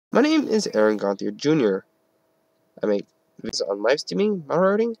My name is Aaron Gonthier Jr. I make videos on live streaming,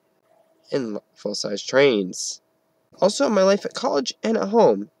 motorboating, and full-size trains. Also, my life at college and at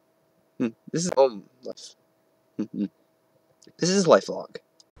home. This is home life. This is life log.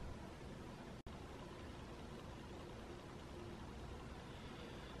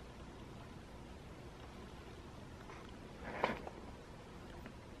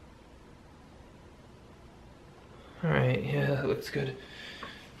 Alright, yeah, that looks good.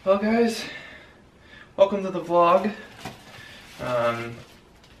 Well guys, welcome to the vlog. I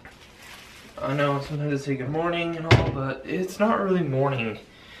know sometimes I say good morning and all, but it's not really morning.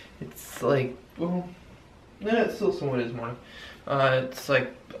 It's like, well, yeah, it still somewhat is morning. It's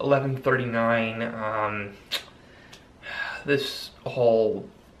like 11:39. This whole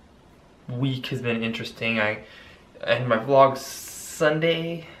week has been interesting. And my vlog's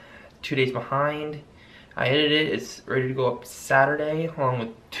Sunday, 2 days behind. I edited it, it's ready to go up Saturday along with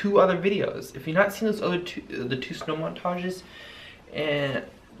 2 other videos. If you've not seen those other the 2 snow montages, and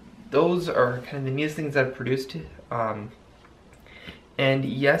those are kind of the newest things I've produced. And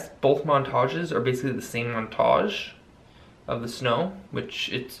yes, both montages are basically the same montage of the snow, which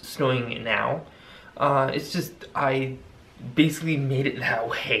it's snowing now. It's just, I basically made it that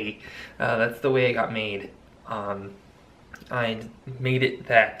way. That's the way it got made. I made it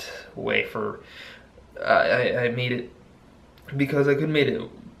that way for, I made it because I could have made it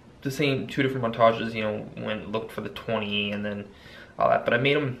the same 2 different montages, you know, when it looked for the 20 and then all that, but I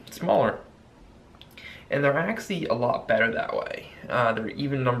made them smaller. And they're actually a lot better that way. They're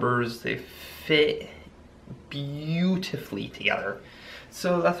even numbers, they fit beautifully together.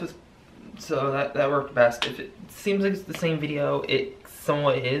 So that's what, so that worked best. If it seems like it's the same video, it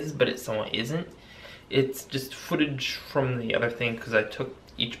somewhat is, but it somewhat isn't. It's just footage from the other thing because I took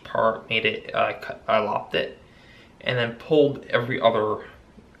each part, made it, I lopped it, and then pulled every other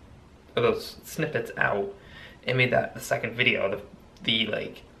of those snippets out and made that the second video.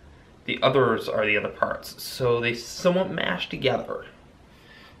 The others are the other parts, so they somewhat mash together.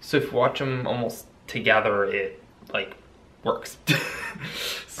 So if you watch them almost together, it like works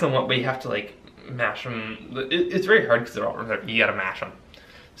somewhat, but you have to like mash them. It's very hard because you gotta mash them.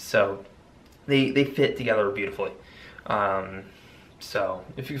 So they fit together beautifully. So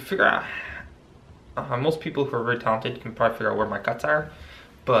if you figure out, most people who are very talented can probably figure out where my cuts are,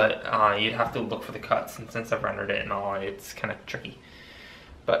 but you'd have to look for the cuts, and since I've rendered it and all, it's kind of tricky.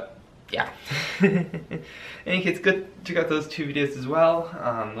 But yeah. Anyway, it's good to check out those 2 videos as well.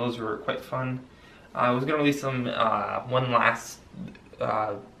 Those were quite fun. I was gonna release them the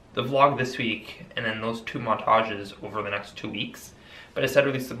vlog this week, and then those 2 montages over the next 2 weeks. But I said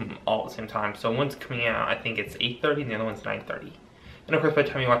release them all at the same time. So one's coming out, I think it's 8:30, and the other one's 9:30. And of course, by the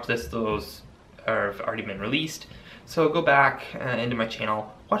time you watch this, those have already been released. So go back into my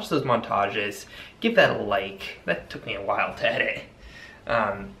channel, watch those montages, give that a like. That took me a while to edit.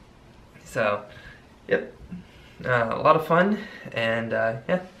 So, yep, a lot of fun, and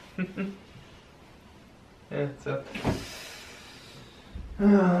yeah. Yeah, so.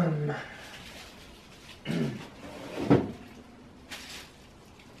 Oh.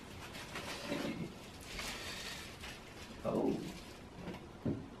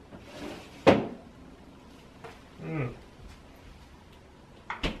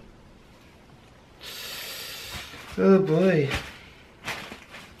 Oh boy.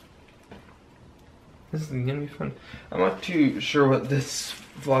 This is gonna be fun. I'm not too sure what this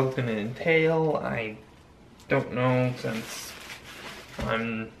vlog's gonna entail. I don't know, since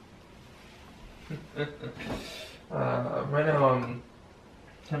I'm right now I'm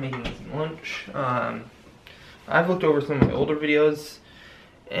kind of making some lunch. I've looked over some of my older videos,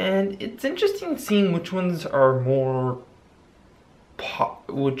 and it's interesting seeing which ones are more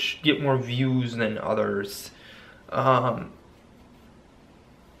which get more views than others.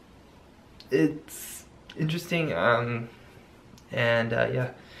 It's interesting, yeah.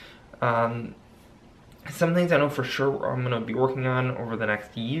 Some things I know for sure I'm gonna be working on over the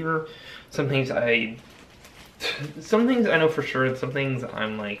next year. Some things I know for sure, and some things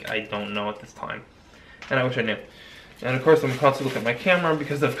I'm like, I don't know at this time, and I wish I knew. And of course, I'm constantly looking at my camera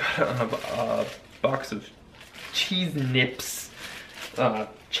because I've got a box of cheese nips,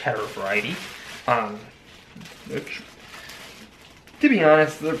 cheddar variety, which, to be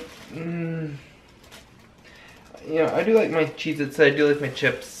honest, they're, you know, I do like my Cheez-Its, I do like my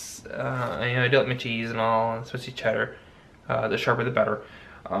chips, you know, I do like my cheese and all, especially cheddar. The sharper the better.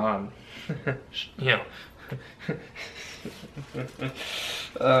 You know.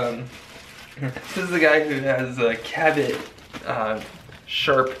 This is the guy who has a Cabot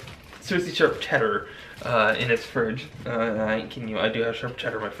seriously sharp cheddar. in its fridge. I ain't kidding you, I do have sharp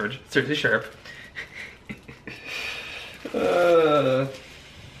cheddar in my fridge. Seriously sharp.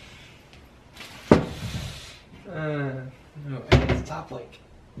 No, I gotta stop like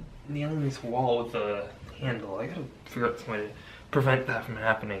nailing this wall with a handle. I gotta figure out some way to prevent that from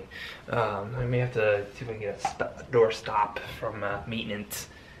happening. I may have to see if I can get a door stop from maintenance.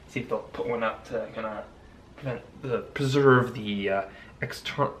 See if they'll put one up to kind of preserve the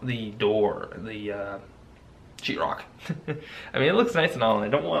sheetrock. I mean, it looks nice and all, and I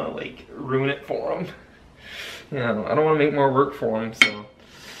don't want to like ruin it for them. You know, I don't want to make more work for them, so.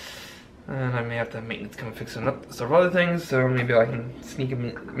 And I may have to have maintenance come and fix up several other things, so maybe I can sneak him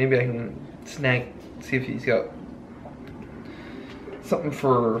in, maybe I can snag, see if he's got something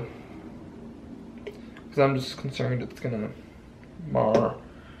for, because I'm just concerned it's gonna mar,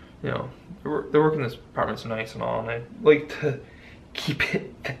 you know, the work in this apartment's nice and all, and I'd like to keep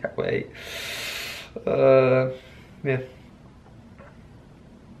it that way. Yeah.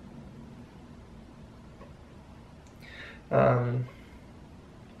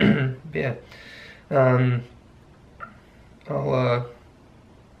 Yeah.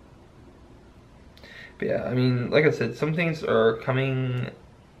 But yeah, I mean, like I said, some things are coming.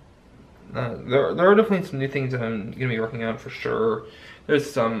 There are definitely some new things that I'm gonna be working on for sure. There's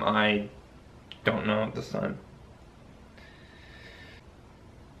some I don't know at this time.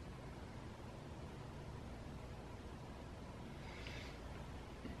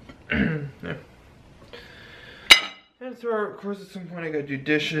 Yeah. And so, of course, at some point I gotta do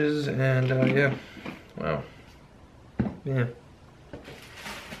dishes, and yeah, wow, yeah.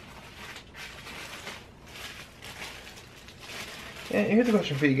 Yeah, here's a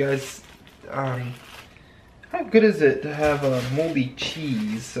question for you guys. How good is it to have moldy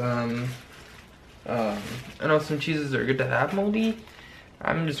cheese? I know some cheeses are good to have moldy.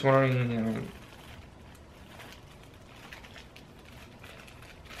 I'm just wondering, you know.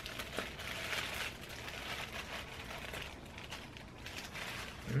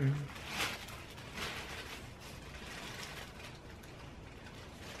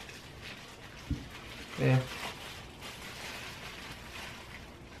 Yeah.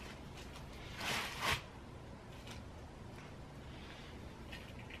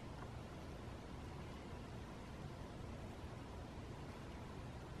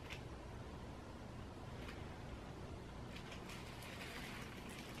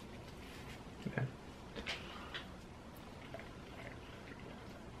 Okay.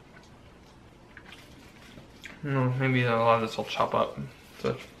 No, maybe a lot of this will chop up.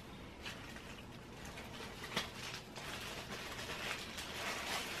 So.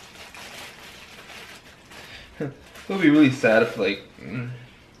 It would be really sad if like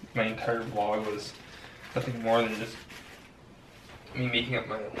my entire vlog was nothing more than just me making up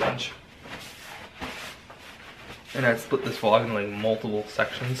my lunch. And I'd split this vlog in like multiple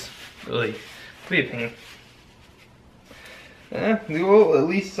sections. Really, it'd be a pain. Yeah, well, at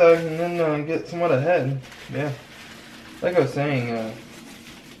least I can then get somewhat ahead. Yeah. Like I was saying,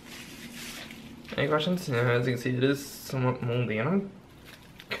 any questions? Yeah, as you can see, it is somewhat moldy, and I'm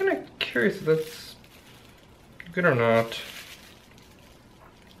kind of curious if that's good or not.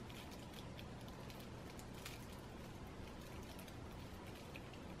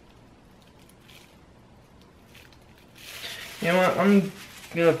 You know what, I'm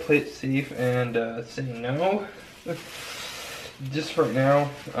gonna play it safe and say no. Just for now,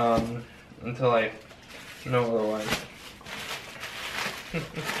 until I know otherwise.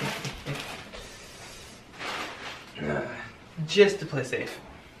 Just to play safe.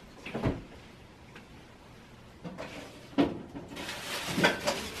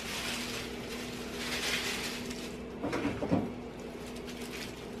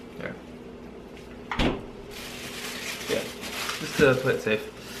 There. Yeah, just to play it safe.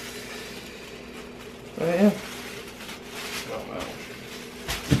 Yeah.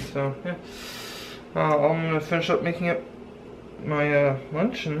 So yeah, I'm gonna finish up making up my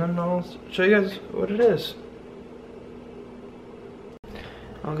lunch, and then I'll show you guys what it is.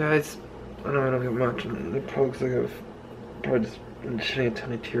 Well, guys, I know I don't get much, and it probably looks like I've probably just been shedding a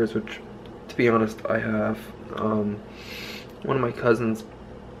ton of tears, which, to be honest, I have. One of my cousins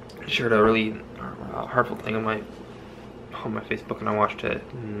shared a really heartful thing on my Facebook, and I watched it.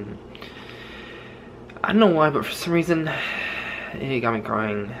 And I don't know why, but for some reason, it got me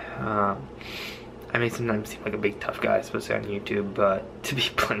crying. I may sometimes seem like a big tough guy, especially on YouTube, but to be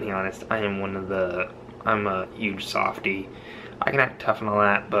bluntly honest, I'm a huge softie. I can act tough and all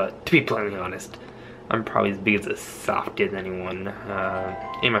that, but to be bluntly honest, I'm probably as big as a softie as anyone.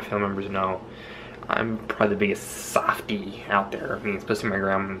 Any of my family members know I'm probably the biggest softie out there. I mean, especially my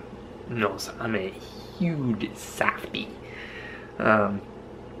grandma knows I'm a huge softie. And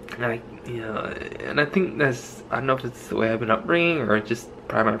I think that's, I don't know if it's the way I've been upbringing or just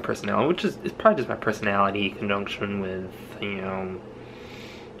probably my personality, which is it's probably just my personality in conjunction with,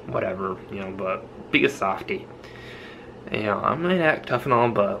 whatever, but biggest softie. I might act tough and all,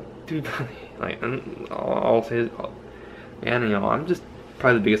 but dude, like, I'll say, and I'm just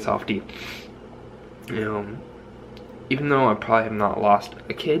probably the biggest softie. Even though I probably have not lost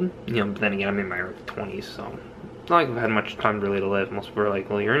a kid, but then again, I'm in my early 20s, so it's not like I've had much time really to live. Most people are like,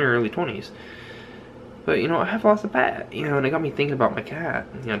 well, you're in your early 20s. But, I have lost a pet, and it got me thinking about my cat,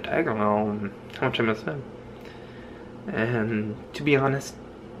 Tiger and all, and how much I miss him. And to be honest,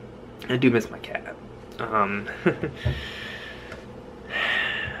 I do miss my cat. I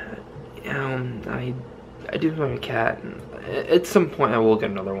do miss my cat. At some point, I will get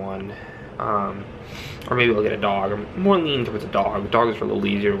another one. Or maybe I'll get a dog. I'm more leaning towards a dog. Dogs are a little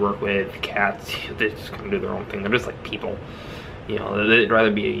easier to work with. Cats, they just kind of do their own thing. They're just like people. They'd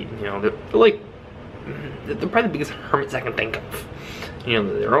rather be, they're probably the biggest hermits I can think of. They're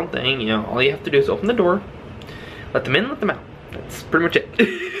their own thing. All you have to do is open the door, let them in, let them out. That's pretty much it.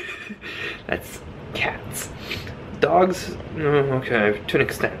 That's cats. Dogs, okay, to an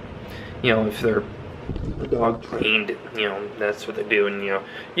extent. If they're dog trained, that's what they do, and you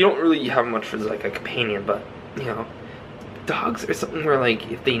don't really have much as like a companion, but dogs are something where,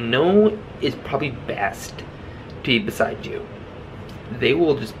 like, if they know it's probably best to be beside you, they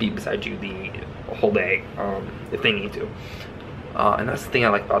will just be beside you the whole day, if they need to. And that's the thing I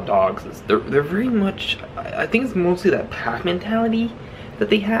like about dogs, is they're very much, I think it's mostly that pack mentality that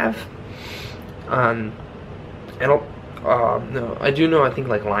they have. No, I do know, I think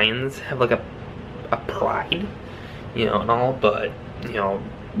like lions have like a pride, and all, but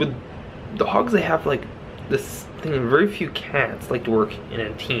with dogs they have like this thing. Very few cats like to work in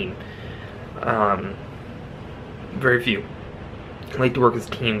a team. Very few like to work as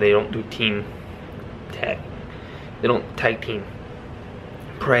a team. They don't do team tag. They don't tag team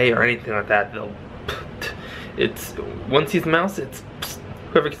prey or anything like that. It's one sees the mouse, it's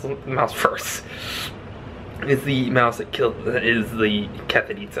whoever kills the mouse first is the mouse that is the cat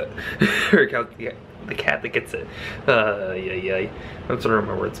that eats it. Or the cat that gets it. Yeah. I'm sorry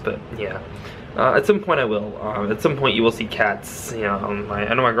my words, but yeah. At some point I will. At some point you will see cats. I know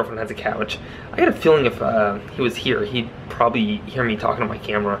my girlfriend has a cat, which I got a feeling if he was here, he'd probably hear me talking to my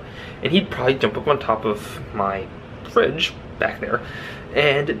camera, and he'd probably jump up on top of my fridge back there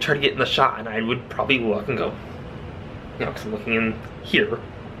and try to get in the shot, and I would probably look and go, because I'm looking in here.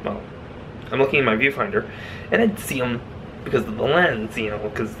 Well, I'm looking in my viewfinder, and I'd see him because of the lens,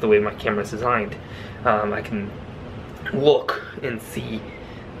 because the way my camera is designed. I can look and see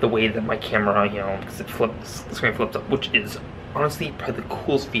the way that my camera, because the screen flips up, which is honestly probably the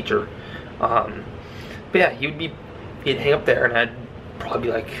coolest feature. But yeah, he'd hang up there, and I'd probably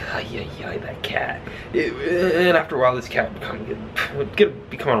be like, yeah, that cat. And after a while, this cat would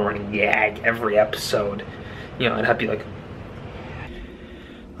become a running gag every episode. I'd have to be like,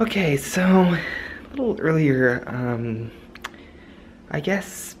 okay, so a little earlier, I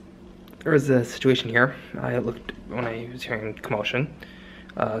guess there was a situation here. I looked when I was hearing commotion.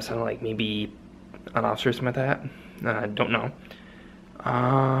 Sounded like maybe an officer or something like that. I don't know.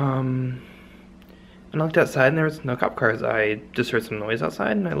 And I looked outside and there was no cop cars. I just heard some noise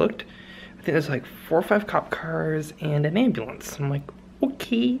outside and I looked. I think there's like 4 or 5 cop cars and an ambulance. I'm like,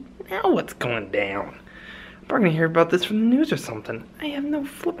 okay, now what's going down? I'm probably gonna hear about this from the news or something. I have no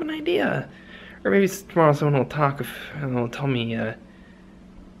flipping idea. Or maybe tomorrow someone will talk and they'll tell me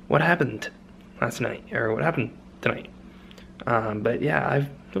what happened last night or what happened tonight. But yeah, I've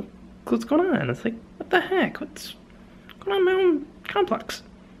no clue what's going on. It's like, what the heck? What's going on in my own complex?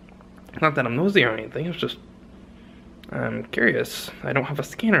 Not that I'm nosy or anything, it's just I'm curious. I don't have a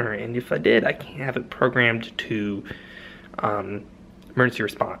scanner, and if I did, I can't have it programmed to emergency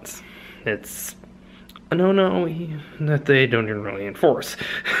response. It's a no-no that they don't even really enforce.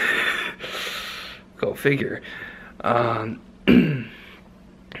 Go figure.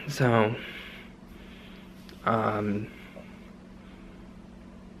 So,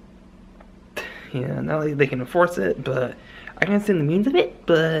 yeah, not like they can enforce it, but I can't see the means of it,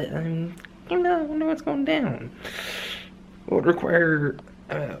 but I wonder what's going down. It would require,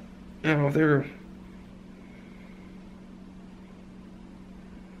 if they're,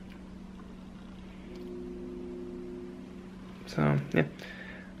 so, yeah,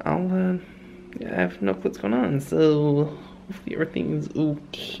 I have no clue what's going on, so hopefully everything's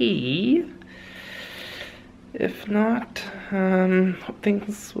okay. If not, hope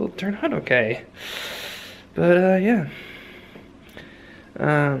things will turn out okay. But, yeah.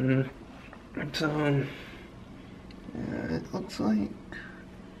 So, yeah, it looks like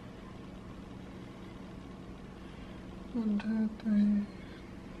 1, 2, 3.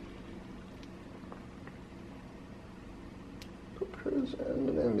 Pictures and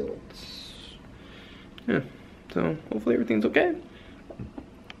an ambulance. Yeah, so hopefully everything's okay.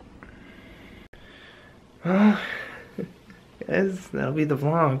 Well, guys, that'll be the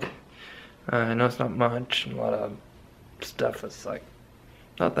vlog. I know it's not much, a lot of stuff that's like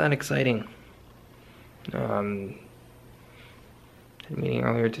not that exciting. Had a meeting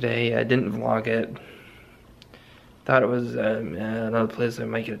earlier today. I didn't vlog it. Thought it was another place I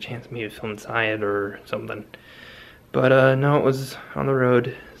might get a chance maybe to film inside or something. But no, it was on the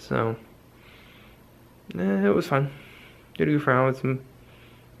road, so it was fun. Get to goof around with some,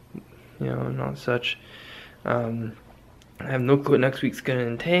 and all such. I have no clue what next week's gonna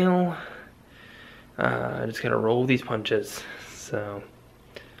entail. I just gotta roll these punches. So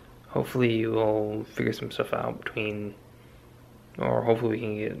hopefully we'll figure some stuff out or hopefully we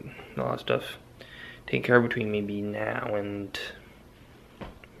can get a lot of stuff taken care of between maybe now and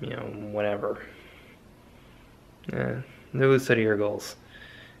whatever. Those set of your goals.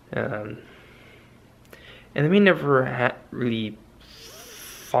 And they may never really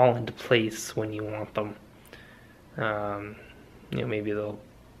fall into place when you want them. Maybe they'll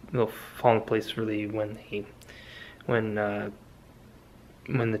fall into place really when the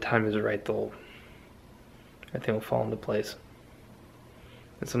time is right. I think will fall into place.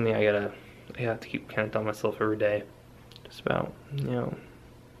 It's something I have to keep kind of telling myself every day. Just about,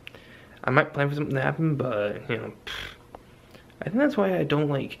 I might plan for something to happen, but I think that's why I don't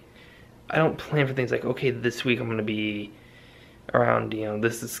plan for things like, okay, this week I'm gonna be around,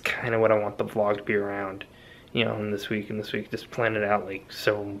 this is kind of what I want the vlog to be around, and this week, just plan it out like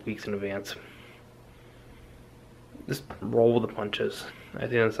several weeks in advance. Just roll with the punches. I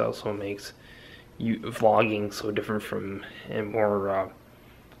think that's also makes vlogging so different from and more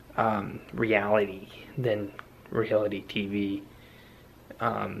reality than reality TV,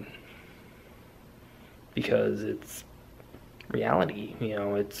 because it's reality. We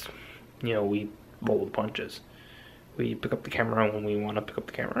roll with punches. We pick up the camera when we want to pick up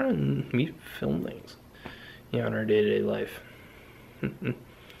the camera, and we film things, in our day-to-day life.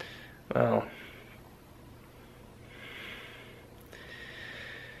 Well,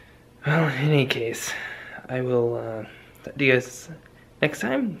 in any case, I will talk to you guys next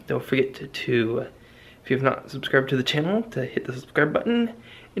time. Don't forget to if you have not subscribed to the channel, to hit the subscribe button.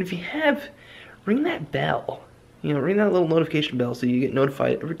 And if you have, ring that bell. Ring that little notification bell so you get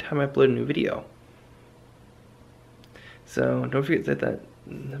notified every time I upload a new video. So don't forget to hit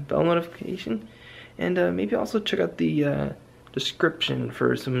that bell notification. And maybe also check out the description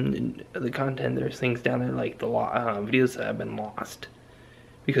for some of the content. There's things down there like the videos that have been lost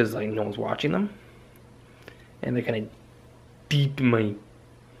because no one's watching them, and they're kind of deep in my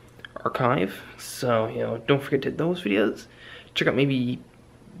archive. So don't forget to hit those videos. Check out maybe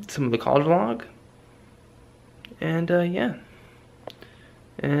some of the college vlog, and yeah,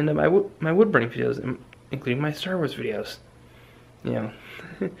 and my wood burning videos, including my Star Wars videos.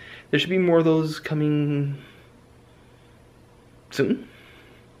 There should be more of those coming soon.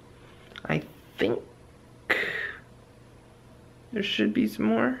 I think there should be some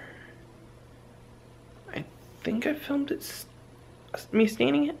more. I think I filmed it, me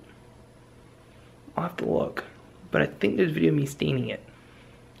staining it. I'll have to look, but I think there's a video of me staining it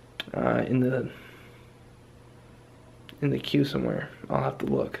in the queue somewhere. I'll have to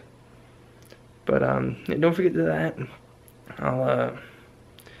look. But don't forget to that. There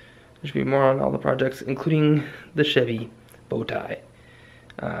should be more on all the projects, including the Chevy bow tie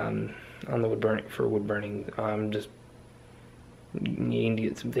on the wood burning. Just needing to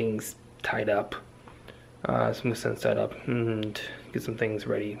get some things tied up, some loose ends tied up, and get some things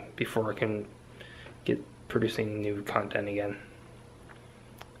ready before I can get producing new content again.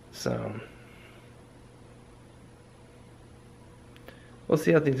 So we'll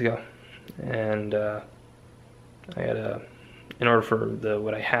see how things go. And I gotta, in order for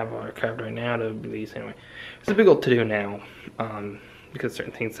what I have archived right now to release anyway, it's a big old to-do now, because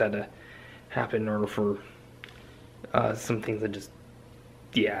certain things had to happen in order for some things that just,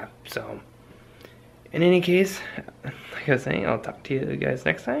 so in any case, like I was saying, I'll talk to you guys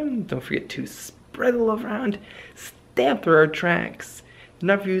next time. Don't forget to spread the love around, stay up through our tracks,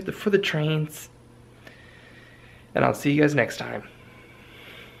 not for the trains, and I'll see you guys next time.